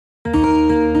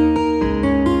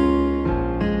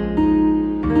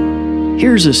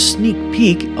Here's a sneak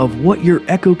peek of what your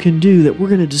Echo can do that we're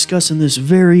going to discuss in this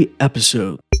very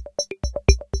episode.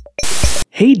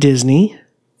 Hey Disney,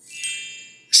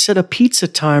 set a pizza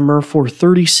timer for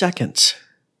 30 seconds.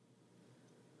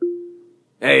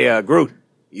 Hey, Groot,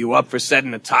 you up for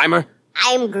setting a timer?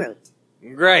 I'm Groot.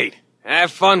 Great.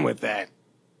 Have fun with that.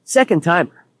 Second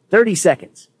timer. 30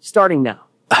 seconds. Starting now.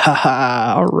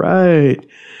 All right.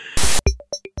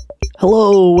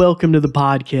 Hello, welcome to the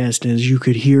podcast. As you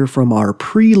could hear from our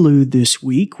prelude this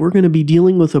week, we're going to be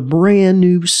dealing with a brand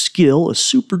new skill, a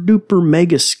super duper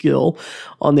mega skill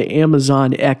on the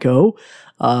Amazon Echo.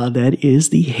 That is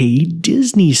the Hey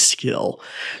Disney skill.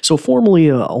 So formerly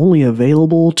only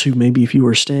available to maybe if you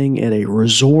were staying at a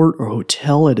resort or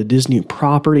hotel at a Disney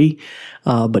property,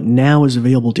 but now is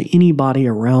available to anybody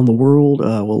around the world,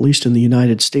 well, at least in the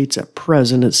United States at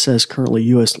present. It says currently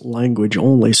U.S. language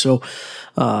only. So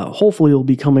hopefully it'll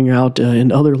be coming out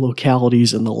in other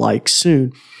localities and the like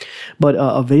soon. But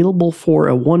available for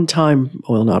a one-time,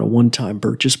 well, not a one-time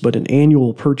purchase, but an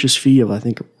annual purchase fee of, I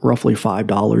think, roughly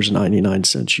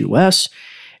 $5.99 US.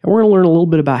 And we're going to learn a little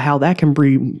bit about how that can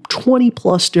bring 20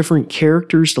 plus different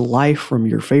characters to life from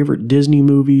your favorite Disney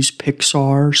movies,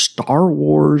 Pixar, Star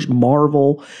Wars,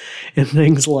 Marvel, and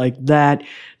things like that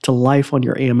to life on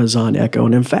your Amazon Echo.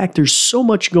 And in fact, there's so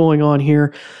much going on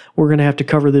here, we're going to have to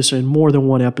cover this in more than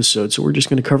one episode. So we're just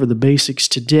going to cover the basics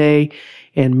today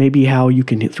and maybe how you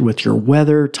can hit through with your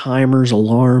weather, timers,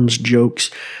 alarms,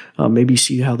 jokes, maybe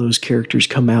see how those characters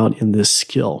come out in this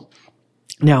skill.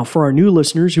 Now, for our new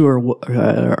listeners who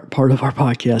are part of our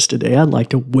podcast today, I'd like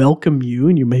to welcome you,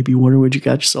 and you may be wondering what you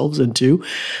got yourselves into.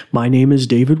 My name is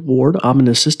David Ward. I'm an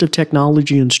assistive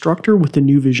technology instructor with the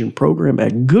New Vision program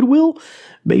at Goodwill,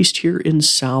 based here in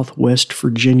Southwest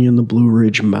Virginia in the Blue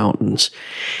Ridge Mountains.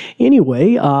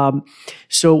 Anyway, and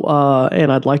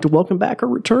I'd like to welcome back our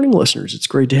returning listeners. It's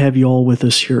great to have you all with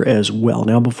us here as well.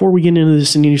 Now, before we get into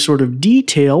this in any sort of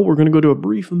detail, we're going to go to a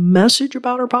brief message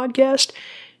about our podcast,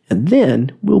 and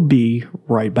then we'll be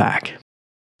right back.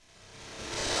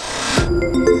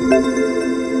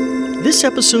 This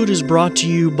episode is brought to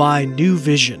you by New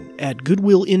Vision at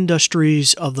Goodwill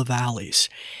Industries of the Valleys,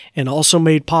 and also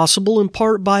made possible in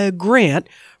part by a grant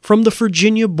from the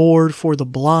Virginia Board for the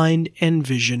Blind and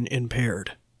Vision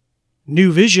Impaired.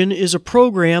 New Vision is a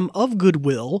program of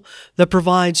Goodwill that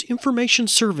provides information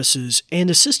services and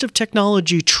assistive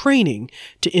technology training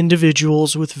to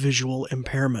individuals with visual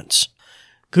impairments.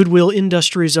 Goodwill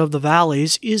Industries of the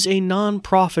Valleys is a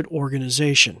nonprofit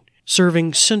organization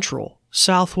serving Central,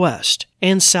 Southwest,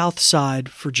 and Southside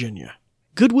Virginia.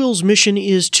 Goodwill's mission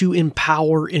is to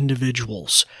empower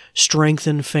individuals,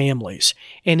 strengthen families,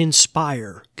 and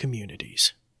inspire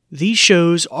communities. These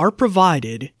shows are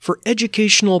provided for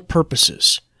educational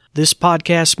purposes. This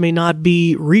podcast may not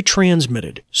be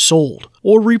retransmitted, sold,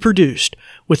 or reproduced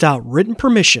without written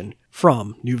permission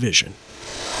from New Vision.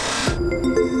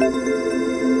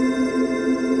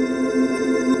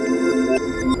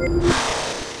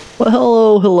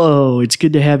 Well, hello. It's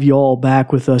good to have you all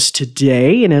back with us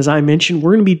today. And as I mentioned,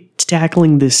 we're going to be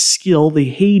tackling this skill, the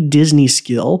Hey Disney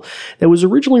skill, that was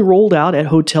originally rolled out at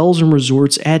hotels and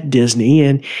resorts at Disney.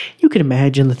 And you can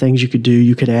imagine the things you could do.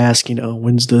 You could ask,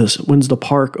 when's the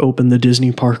park open, the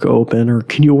Disney park open, or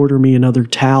can you order me another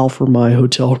towel for my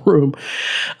hotel room?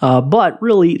 But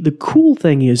really, the cool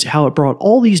thing is how it brought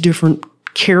all these different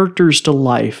characters to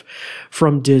life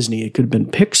from Disney. It could have been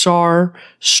Pixar,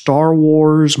 Star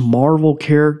Wars, Marvel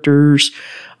characters,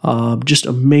 just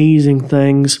amazing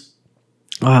things.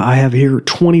 I have here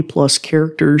 20 plus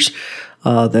characters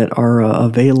that are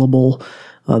available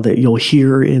that you'll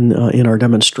hear in our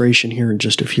demonstration here in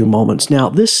just a few moments. Now,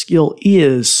 this skill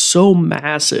is so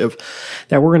massive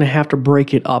that we're going to have to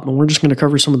break it up, and we're just going to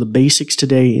cover some of the basics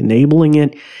today, enabling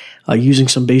it, using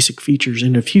some basic features.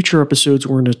 In the future episodes,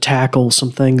 we're going to tackle some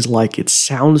things like its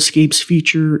soundscapes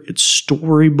feature, its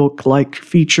storybook-like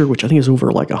feature, which I think is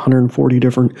over like 140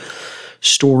 different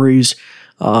stories,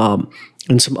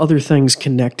 and some other things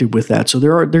connected with that. So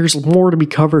there's more to be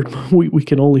covered. We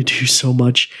can only do so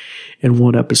much in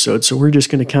one episode. So we're just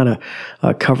going to kind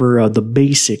of cover the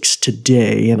basics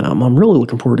today. And I'm really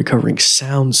looking forward to covering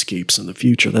soundscapes in the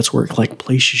future. That's where it like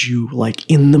places you like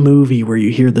in the movie where you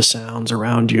hear the sounds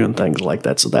around you and things like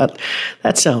that. So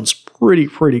that sounds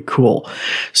pretty cool.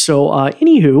 So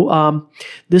anywho,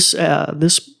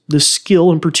 this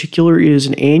skill in particular is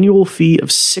an annual fee of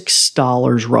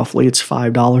 $6 roughly. It's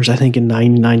 $5, I think, and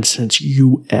 99 cents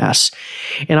US.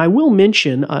 And I will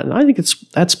mention, and I think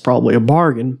that's probably a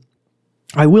bargain,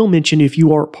 I will mention if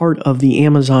you are part of the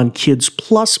Amazon Kids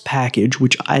Plus package,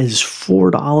 which is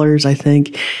 $4, I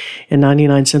think, and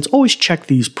 99 cents. Always check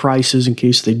these prices in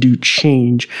case they do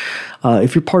change.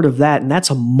 If you're part of that, and that's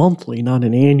a monthly, not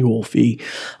an annual fee,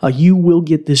 you will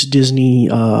get this Disney,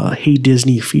 Hey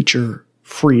Disney feature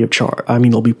free of charge. I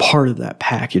mean, it'll be part of that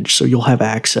package, so you'll have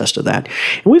access to that.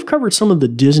 And we've covered some of the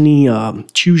Disney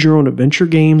Choose Your Own Adventure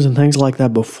games and things like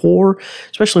that before,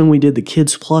 especially when we did the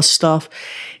Kids Plus stuff,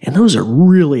 and those are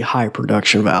really high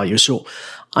production value. So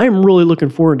I'm really looking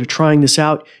forward to trying this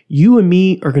out. You and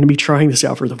me are going to be trying this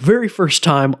out for the very first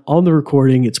time on the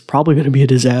recording. It's probably going to be a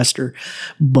disaster,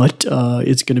 but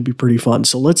it's going to be pretty fun.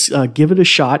 So let's give it a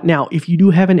shot. Now, if you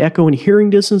do have an echo and hearing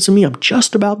distance of me, I'm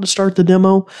just about to start the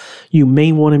demo. You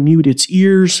may want to mute its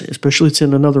ears, especially if it's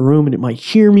in another room and it might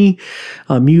hear me.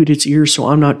 Mute its ears so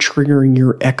I'm not triggering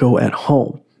your echo at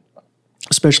home.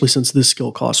 Especially since this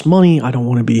skill costs money, I don't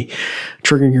want to be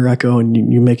triggering your echo and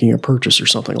you making a purchase or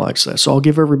something like that. So I'll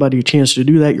give everybody a chance to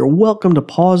do that. You're welcome to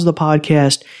pause the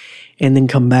podcast and then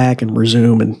come back and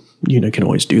resume, and you can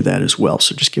always do that as well.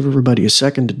 So just give everybody a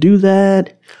second to do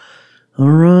that. All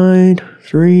right,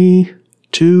 3,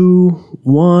 2,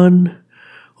 1.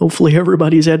 Hopefully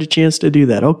everybody's had a chance to do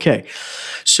that. Okay,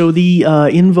 so the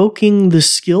invoking the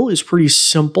skill is pretty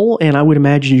simple, and I would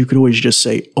imagine you could always just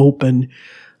say open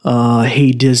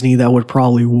Hey Disney. That would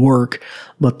probably work.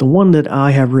 But the one that I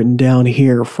have written down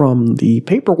here from the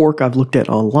paperwork I've looked at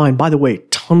online, by the way,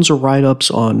 tons of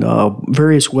write-ups on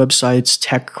various websites,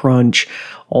 TechCrunch,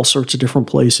 all sorts of different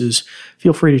places.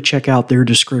 Feel free to check out their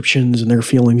descriptions and their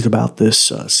feelings about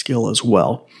this skill as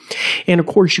well. And of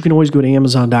course, you can always go to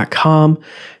Amazon.com,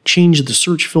 change the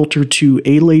search filter to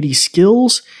A-Lady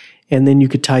Skills, and then you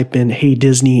could type in Hey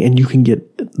Disney and you can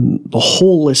get the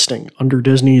whole listing under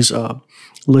Disney's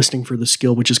listing for the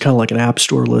skill, which is kind of like an app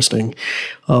store listing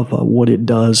of what it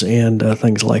does and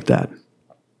things like that.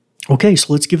 Okay,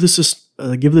 so let's give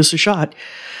this a shot.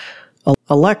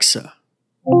 Alexa,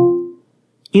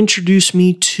 introduce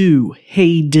me to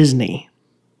Hey Disney.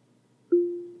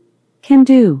 Can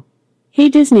do. Hey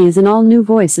Disney is an all-new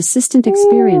voice assistant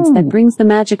experience that brings the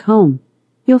magic home.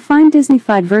 You'll find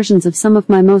Disney-fied versions of some of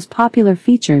my most popular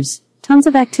features, tons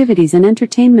of activities and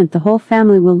entertainment the whole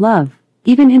family will love.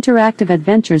 Even interactive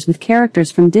adventures with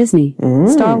characters from Disney,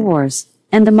 Star Wars,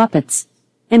 and the Muppets.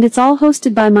 And it's all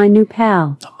hosted by my new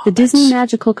pal, the Disney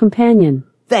Magical Companion.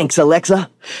 Thanks, Alexa.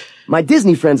 My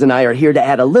Disney friends and I are here to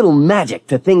add a little magic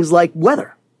to things like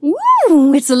weather.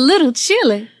 Ooh, it's a little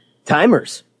chilly.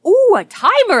 Timers. Ooh, a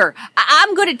timer.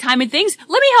 I'm good at timing things.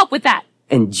 Let me help with that.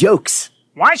 And jokes.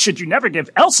 Why should you never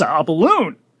give Elsa a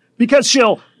balloon? Because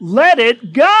she'll let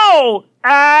it go!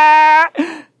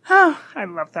 I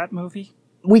love that movie.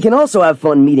 We can also have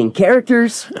fun meeting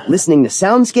characters, listening to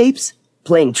soundscapes,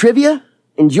 playing trivia,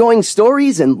 enjoying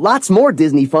stories, and lots more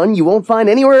Disney fun you won't find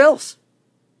anywhere else.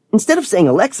 Instead of saying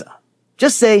Alexa,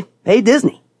 just say, Hey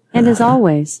Disney. And as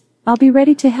always, I'll be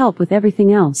ready to help with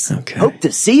everything else. Okay. Hope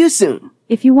to see you soon.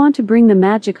 If you want to bring the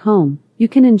magic home, you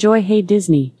can enjoy Hey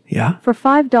Disney. Yeah. For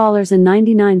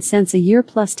 $5.99 a year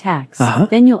plus tax.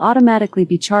 Then you'll automatically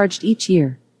be charged each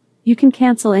year. You can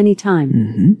cancel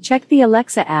anytime. Check the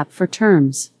Alexa app for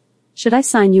terms. Should I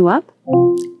sign you up?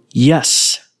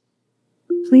 Yes.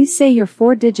 Please say your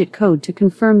 4-digit code to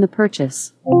confirm the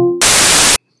purchase.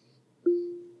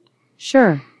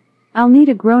 Sure. I'll need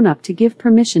a grown-up to give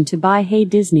permission to buy Hey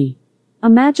Disney. A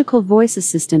magical voice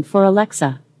assistant for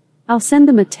Alexa. I'll send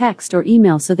them a text or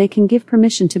email so they can give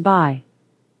permission to buy.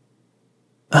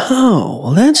 Oh,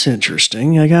 well, that's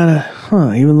interesting. I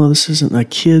even though this isn't a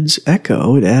kid's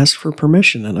Echo, it asked for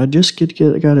permission, and I just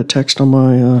got a text on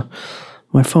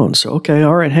my phone. So, okay,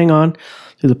 all right, hang on.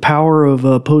 Through the power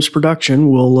of post-production,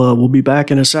 we'll be back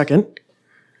in a second.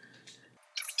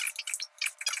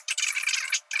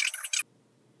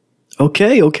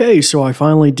 Okay, so I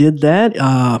finally did that.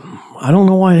 I don't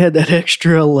know why I had that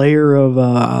extra layer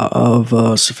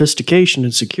of sophistication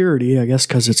and security. I guess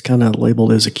because it's kind of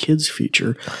labeled as a kids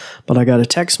feature. But I got a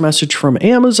text message from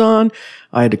Amazon.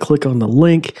 I had to click on the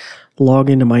link,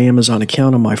 log into my Amazon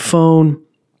account on my phone,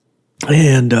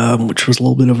 and which was a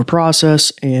little bit of a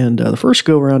process. And the first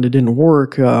go around, it didn't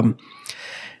work.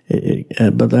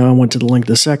 But then I went to the link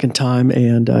the second time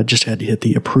and just had to hit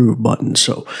the approve button.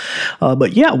 So,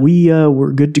 but yeah,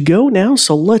 we're good to go now.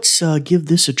 So let's give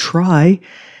this a try.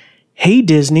 Hey,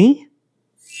 Disney.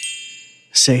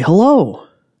 Say hello.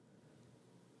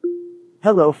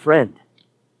 Hello, friend.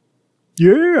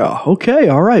 Yeah. Okay.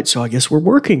 All right. So I guess we're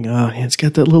working. It's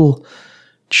got that little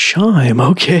chime.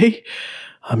 Okay.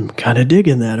 I'm kind of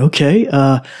digging that. Okay.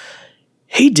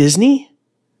 Hey, Disney.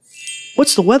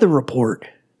 What's the weather report?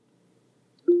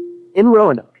 In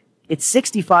Roanoke, it's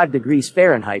 65 degrees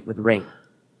Fahrenheit with rain.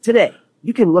 Today,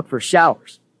 you can look for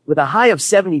showers with a high of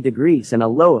 70 degrees and a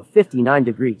low of 59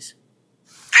 degrees.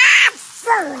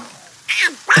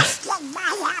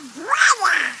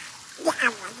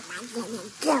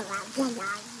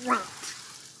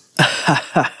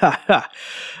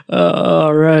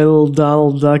 All right, little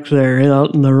Donald Duck there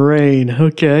out in the rain.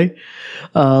 Okay.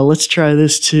 Let's try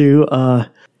this too.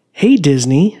 Hey,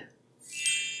 Disney,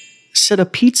 set a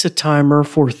pizza timer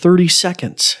for 30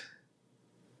 seconds.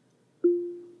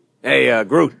 Hey,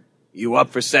 Groot, you up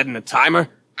for setting a timer?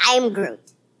 I'm Groot.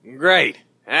 Great.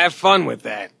 Have fun with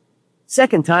that.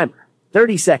 Second timer,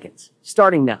 30 seconds,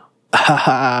 starting now.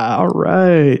 All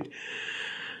right.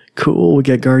 Cool. We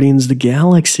got Guardians of the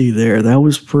Galaxy there. That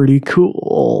was pretty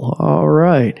cool. All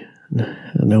right.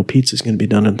 I know pizza's going to be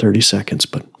done in 30 seconds,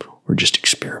 but we're just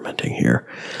experimenting here.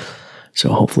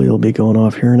 So hopefully it'll be going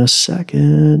off here in a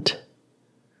second.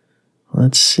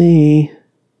 Let's see.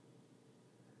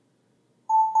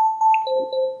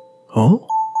 Oh?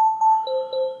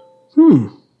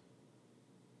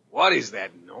 What is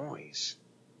that noise?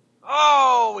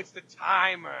 Oh, it's the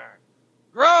timer.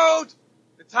 Groot!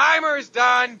 The timer is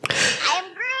done. I'm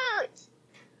Groot.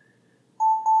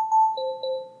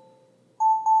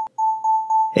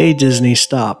 Hey, Disney,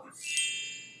 stop.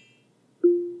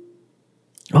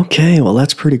 Okay, well,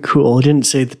 that's pretty cool. I didn't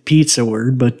say the pizza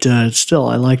word, but still,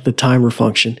 I like the timer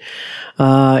function.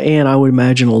 And I would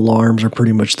imagine alarms are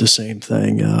pretty much the same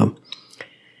thing.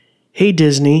 Hey,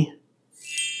 Disney,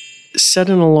 set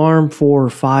an alarm for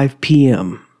 5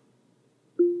 p.m.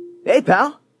 Hey,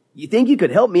 pal, you think you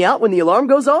could help me out when the alarm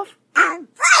goes off? Oh,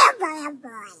 boy.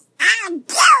 I'll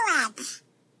do it.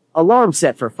 Alarm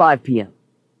set for 5 p.m.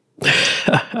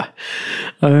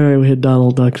 All right, we had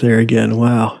Donald Duck there again.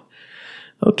 Wow.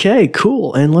 Okay,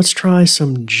 cool. And let's try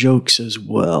some jokes as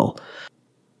well.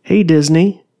 Hey,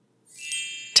 Disney,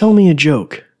 tell me a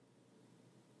joke.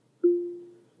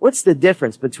 What's the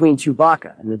difference between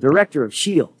Chewbacca and the director of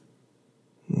S.H.I.E.L.D.?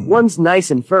 One's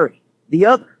nice and furry. The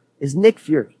other is Nick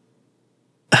Fury.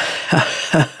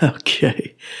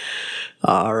 Okay.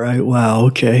 All right. Wow.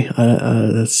 Okay.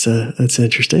 That's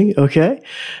interesting. Okay.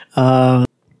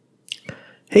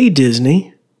 Hey,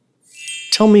 Disney,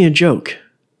 tell me a joke.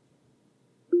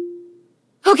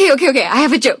 Okay. I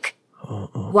have a joke.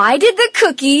 Why did the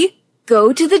cookie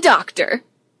go to the doctor?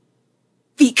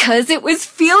 Because it was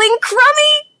feeling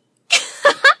crummy.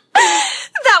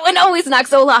 That one always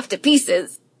knocks Olaf to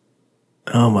pieces.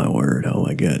 Oh, my word. Oh,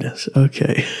 my goodness.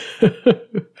 Okay.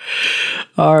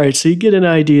 All right. So you get an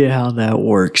idea how that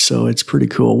works. So it's pretty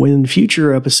cool. In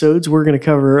future episodes, we're going to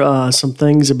cover some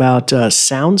things about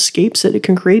soundscapes that it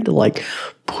can create to like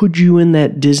put you in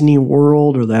that Disney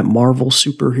world or that Marvel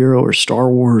superhero or Star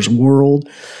Wars world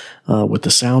with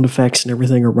the sound effects and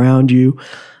everything around you.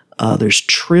 There's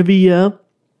trivia.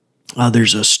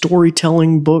 There's a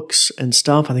storytelling books and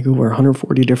stuff. I think over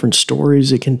 140 different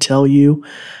stories it can tell you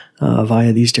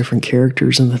via these different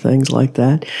characters and the things like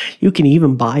that. You can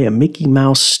even buy a Mickey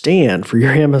Mouse stand for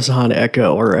your Amazon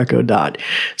Echo or Echo Dot.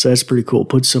 So that's pretty cool.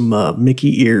 Put some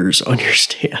Mickey ears on your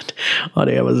stand on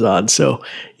Amazon. So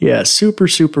yeah, super,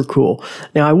 super cool.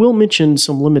 Now I will mention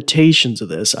some limitations of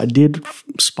this. I did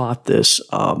spot this.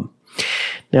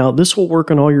 Now, this will work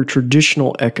on all your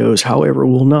traditional Echoes. However, it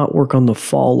will not work on the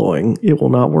following. It will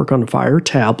not work on Fire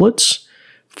tablets,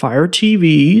 Fire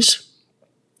TVs,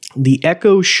 the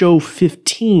Echo Show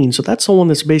 15. So that's the one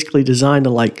that's basically designed to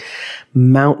like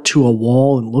mount to a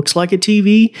wall and looks like a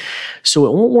TV. So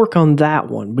it won't work on that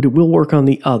one, but it will work on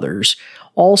the others.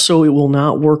 Also, it will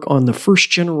not work on the first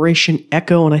generation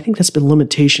Echo, and I think that's been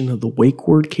limitation of the wake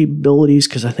word capabilities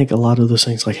because I think a lot of those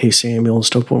things like Hey Samuel and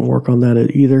stuff won't work on that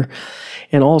either.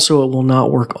 And also, it will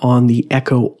not work on the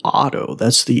Echo Auto.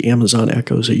 That's the Amazon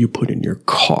Echoes that you put in your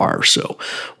car. So,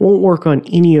 won't work on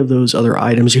any of those other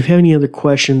items. If you have any other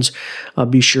questions,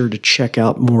 be sure to check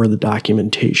out more of the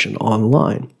documentation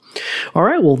online. All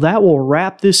right, well, that will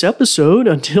wrap this episode.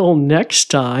 Until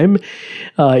next time,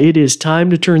 it is time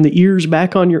to turn the ears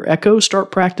back on your Echo,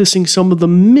 start practicing some of the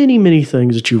many, many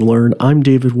things that you've learned. I'm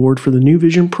David Ward for the New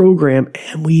Vision program,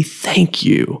 and we thank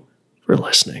you for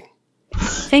listening.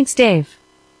 Thanks, Dave.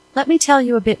 Let me tell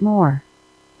you a bit more.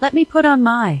 Let me put on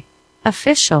my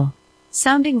official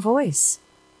sounding voice.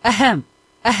 Ahem.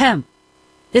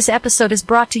 This episode is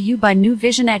brought to you by New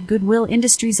Vision at Goodwill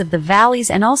Industries of the Valleys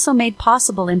and also made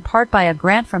possible in part by a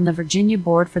grant from the Virginia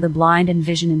Board for the Blind and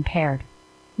Vision Impaired.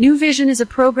 New Vision is a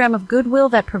program of Goodwill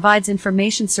that provides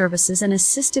information services and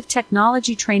assistive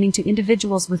technology training to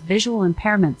individuals with visual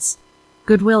impairments.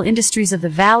 Goodwill Industries of the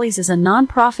Valleys is a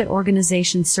non-profit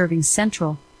organization serving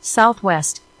Central,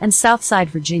 Southwest, and Southside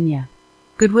Virginia.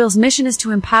 Goodwill's mission is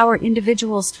to empower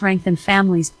individuals, strengthen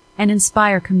families, and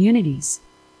inspire communities.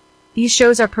 These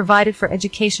shows are provided for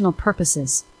educational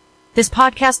purposes. This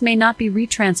podcast may not be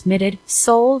retransmitted,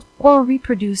 sold, or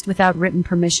reproduced without written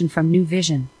permission from New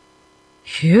Vision.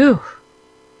 Phew!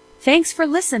 Thanks for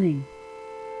listening.